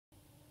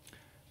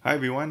Hi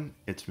everyone,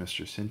 it's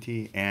Mr.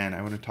 Sinti, and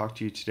I want to talk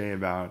to you today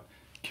about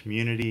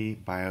community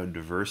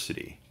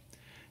biodiversity.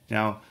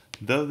 Now,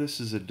 though this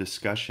is a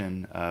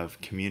discussion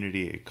of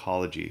community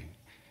ecology,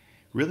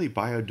 really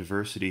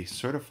biodiversity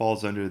sort of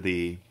falls under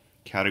the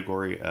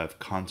category of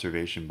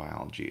conservation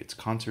biology. It's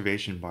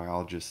conservation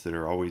biologists that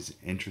are always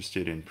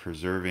interested in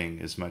preserving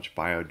as much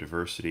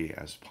biodiversity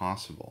as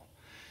possible.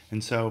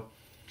 And so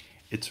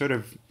it sort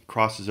of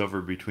crosses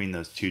over between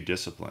those two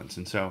disciplines.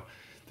 And so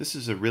this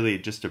is really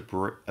just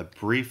a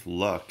brief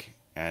look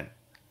at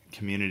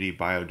community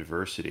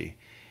biodiversity.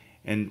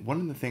 And one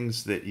of the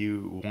things that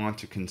you want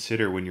to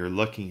consider when you're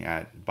looking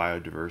at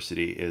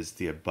biodiversity is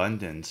the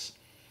abundance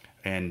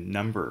and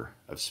number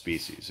of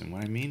species. And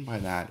what I mean by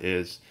that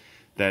is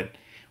that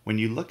when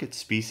you look at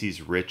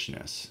species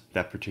richness,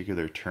 that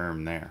particular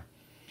term there,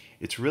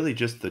 it's really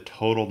just the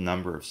total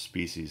number of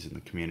species in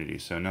the community.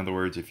 So in other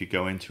words, if you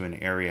go into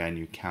an area and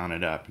you count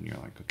it up and you're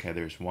like, okay,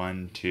 there's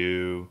 1,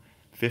 2,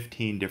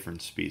 15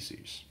 different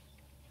species.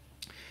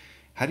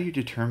 How do you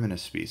determine a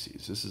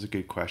species? This is a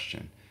good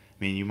question.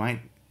 I mean, you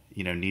might,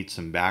 need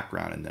some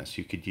background in this.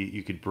 You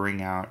could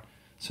bring out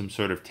some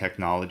sort of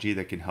technology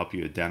that can help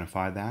you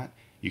identify that.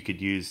 You could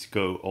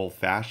go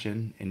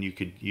old-fashioned, and you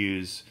could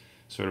use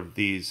sort of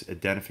these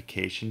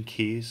identification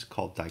keys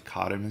called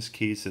dichotomous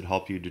keys that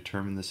help you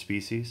determine the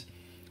species.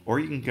 Or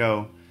you can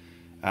go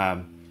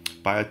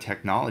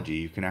biotechnology.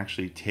 You can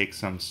actually take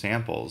some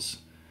samples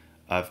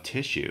of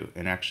tissue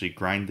and actually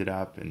grind it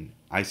up and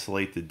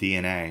isolate the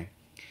DNA.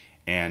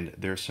 And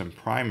there's some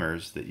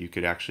primers that you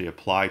could actually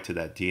apply to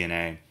that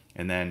DNA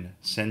and then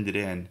send it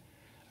in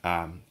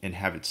and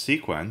have it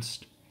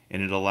sequenced,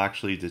 and it'll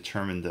actually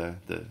determine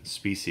the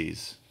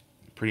species.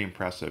 Pretty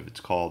impressive. It's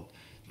called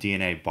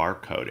DNA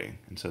barcoding,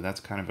 and so that's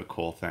kind of a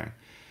cool thing.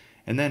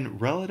 And then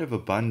relative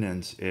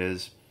abundance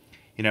is,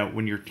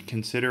 when you're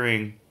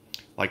considering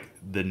like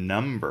the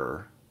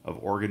number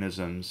of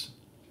organisms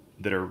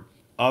that are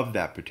of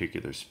that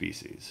particular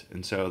species.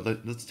 And so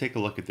let's take a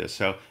look at this.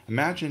 So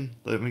imagine,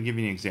 let me give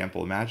you an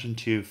example. Imagine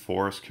two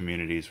forest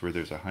communities where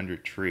there's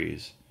 100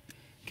 trees.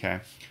 Okay,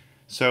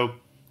 so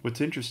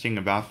what's interesting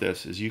about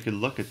this is you could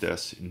look at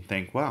this and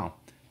think, wow,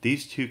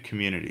 these two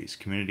communities,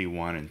 community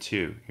 1 and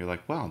 2, you're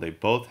like, wow, they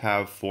both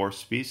have 4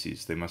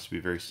 species. They must be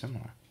very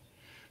similar.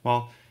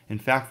 Well, in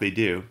fact, they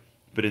do.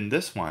 But in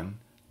this one,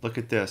 look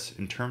at this.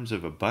 In terms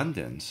of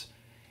abundance,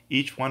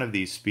 each one of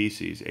these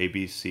species, A,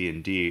 B, C,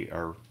 and D,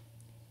 are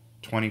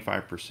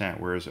 25%,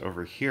 whereas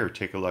over here,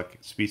 take a look,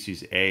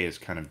 species A is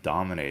kind of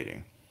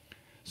dominating.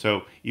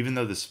 So even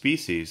though the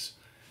species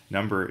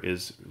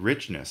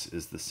richness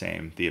is the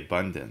same, the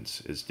abundance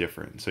is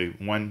different. So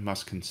one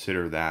must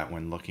consider that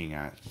when looking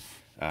at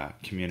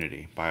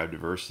community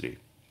biodiversity.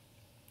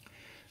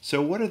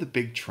 So what are the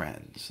big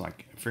trends?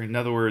 In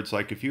other words,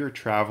 like if you were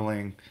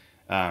traveling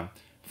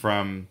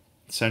from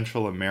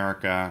Central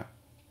America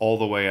all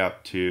the way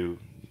up to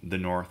the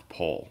North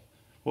Pole,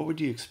 what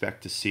would you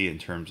expect to see in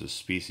terms of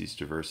species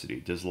diversity?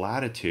 Does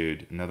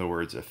latitude, in other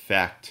words,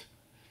 affect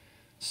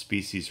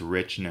species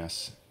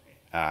richness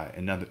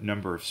in a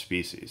number of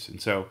species? And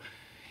so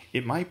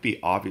it might be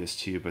obvious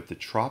to you, but the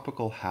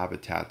tropical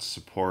habitats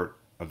support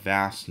a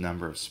vast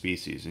number of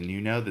species. And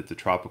you know that the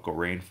tropical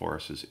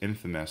rainforest is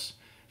infamous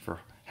for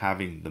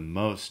having the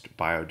most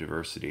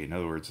biodiversity, in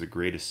other words, the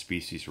greatest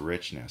species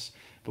richness.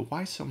 But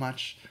why so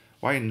much?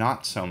 Why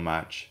not so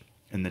much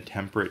in the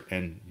temperate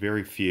and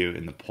very few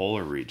in the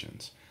polar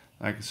regions?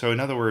 So in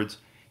other words,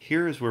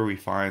 here is where we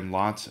find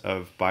lots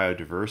of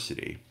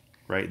biodiversity,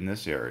 right in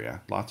this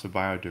area, lots of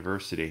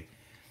biodiversity.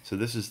 So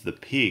this is the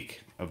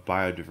peak of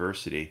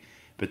biodiversity,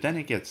 but then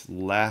it gets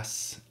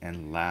less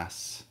and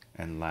less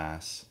and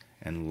less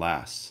and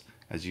less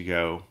as you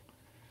go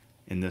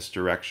in this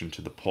direction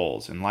to the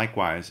poles. And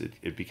likewise,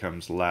 it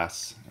becomes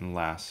less and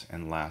less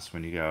and less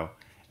when you go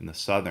in the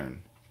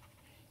southern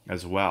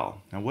as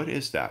well. Now, what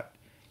is that?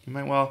 It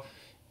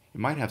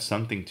might have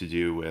something to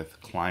do with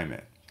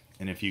climate.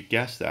 And if you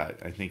guess that,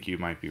 I think you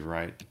might be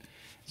right.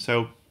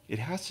 So it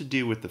has to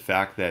do with the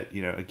fact that,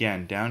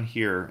 again, down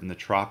here in the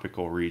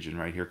tropical region,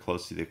 right here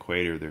close to the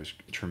equator, there's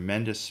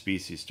tremendous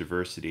species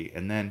diversity.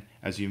 And then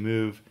as you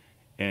move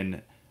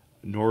in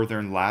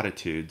northern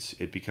latitudes,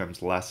 it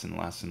becomes less and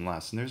less and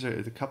less. And there's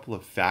a couple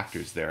of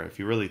factors there. If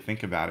you really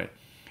think about it,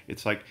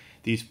 it's like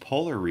these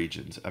polar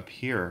regions up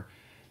here,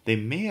 they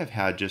may have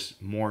had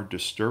just more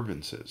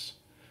disturbances.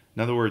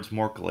 In other words,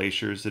 more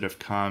glaciers that have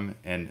come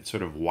and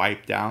sort of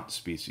wiped out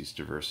species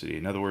diversity.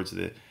 In other words,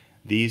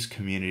 these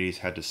communities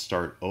had to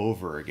start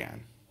over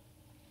again.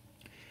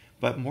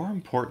 But more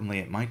importantly,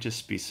 it might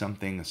just be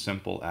something as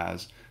simple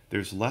as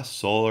there's less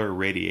solar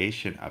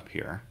radiation up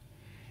here,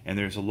 and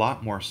there's a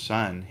lot more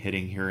sun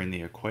hitting here in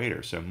the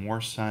equator. So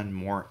more sun,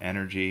 more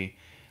energy,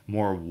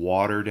 more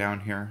water down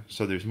here.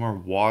 So there's more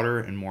water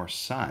and more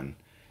sun.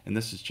 And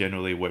this is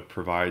generally what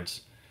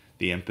provides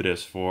the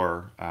impetus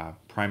for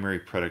primary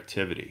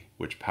productivity,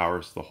 which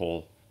powers the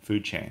whole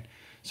food chain.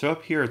 So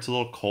up here, it's a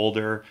little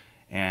colder,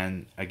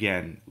 and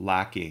again,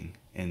 lacking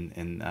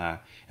and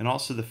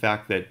also the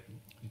fact that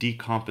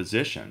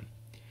decomposers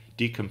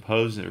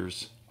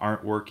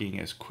aren't working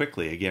as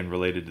quickly, again,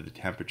 related to the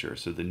temperature.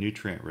 So the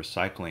nutrient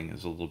recycling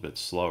is a little bit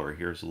slower.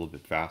 Here's a little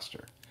bit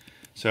faster.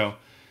 So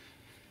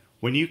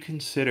when you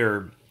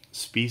consider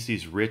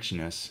species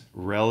richness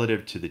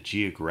relative to the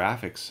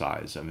geographic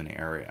size of an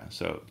area,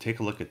 so take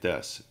a look at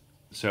this.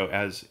 So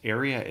as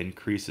area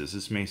increases,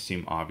 this may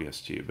seem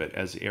obvious to you, but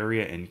as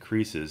area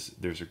increases,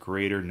 there's a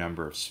greater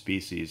number of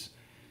species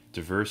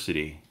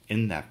diversity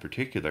in that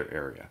particular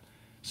area.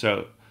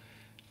 So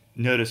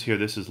notice here,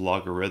 this is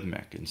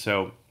logarithmic. And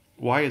so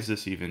why is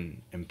this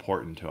even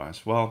important to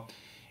us? Well,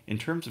 in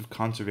terms of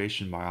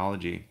conservation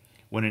biology,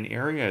 when an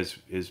area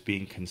is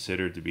being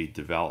considered to be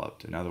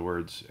developed, in other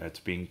words,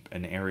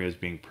 an area is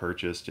being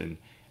purchased, and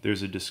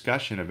there's a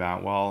discussion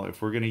about, well,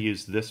 if we're going to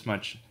use this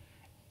much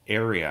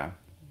area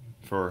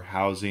for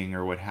housing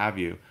or what have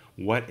you,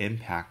 what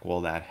impact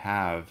will that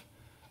have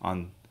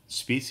on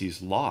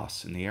species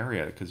loss in the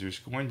area? Because there's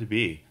going to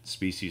be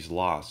species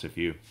loss if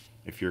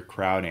you're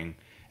crowding,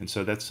 and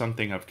so that's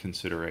something of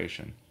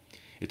consideration.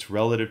 It's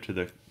relative to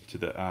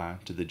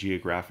the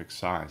geographic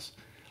size.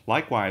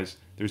 Likewise,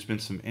 there's been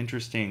some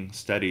interesting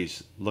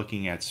studies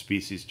looking at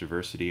species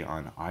diversity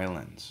on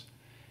islands.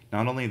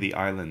 Not only the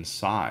island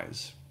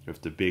size, if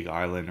it's a big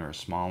island or a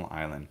small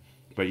island,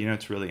 but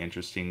it's really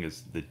interesting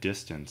is the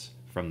distance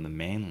from the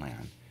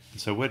mainland. And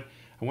so I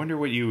wonder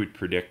what you would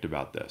predict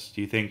about this.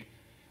 Do you think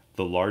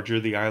the larger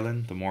the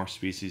island, the more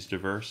species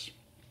diverse?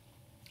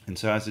 And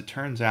so as it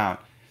turns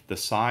out, the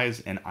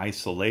size and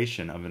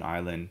isolation of an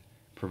island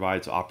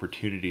provides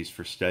opportunities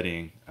for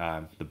studying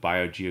the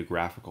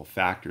biogeographical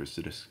factors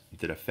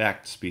that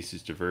affect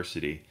species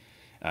diversity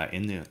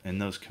in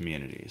those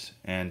communities.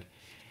 And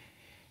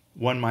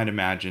one might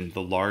imagine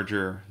the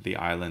larger the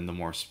island, the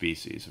more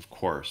species, of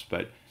course.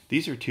 But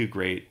these are two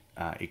great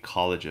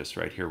ecologists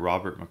right here,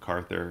 Robert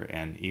MacArthur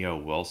and E.O.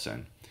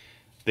 Wilson.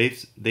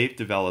 They've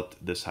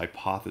developed this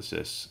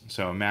hypothesis.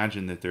 So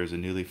imagine that there's a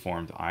newly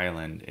formed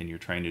island and you're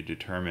trying to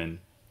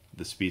determine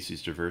the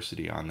species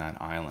diversity on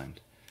that island.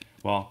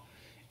 Well,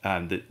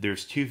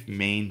 there's two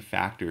main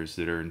factors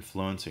that are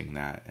influencing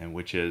that, and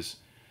which is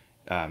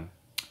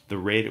the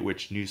rate at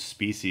which new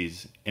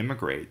species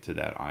immigrate to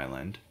that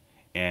island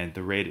and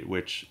the rate at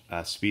which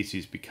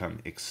species become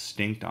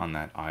extinct on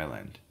that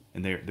island.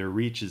 And their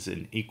reach is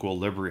in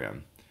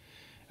equilibrium.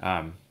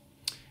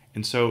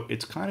 And so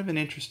it's kind of an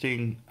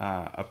interesting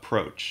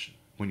approach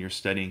when you're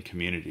studying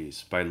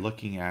communities by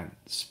looking at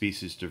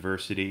species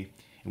diversity.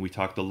 And we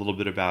talked a little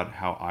bit about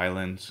how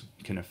islands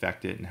can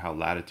affect it and how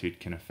latitude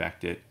can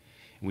affect it.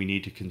 We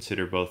need to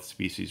consider both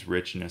species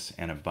richness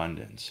and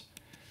abundance.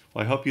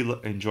 Well, I hope you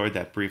enjoyed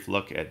that brief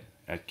look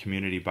at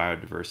community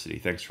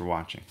biodiversity. Thanks for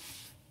watching.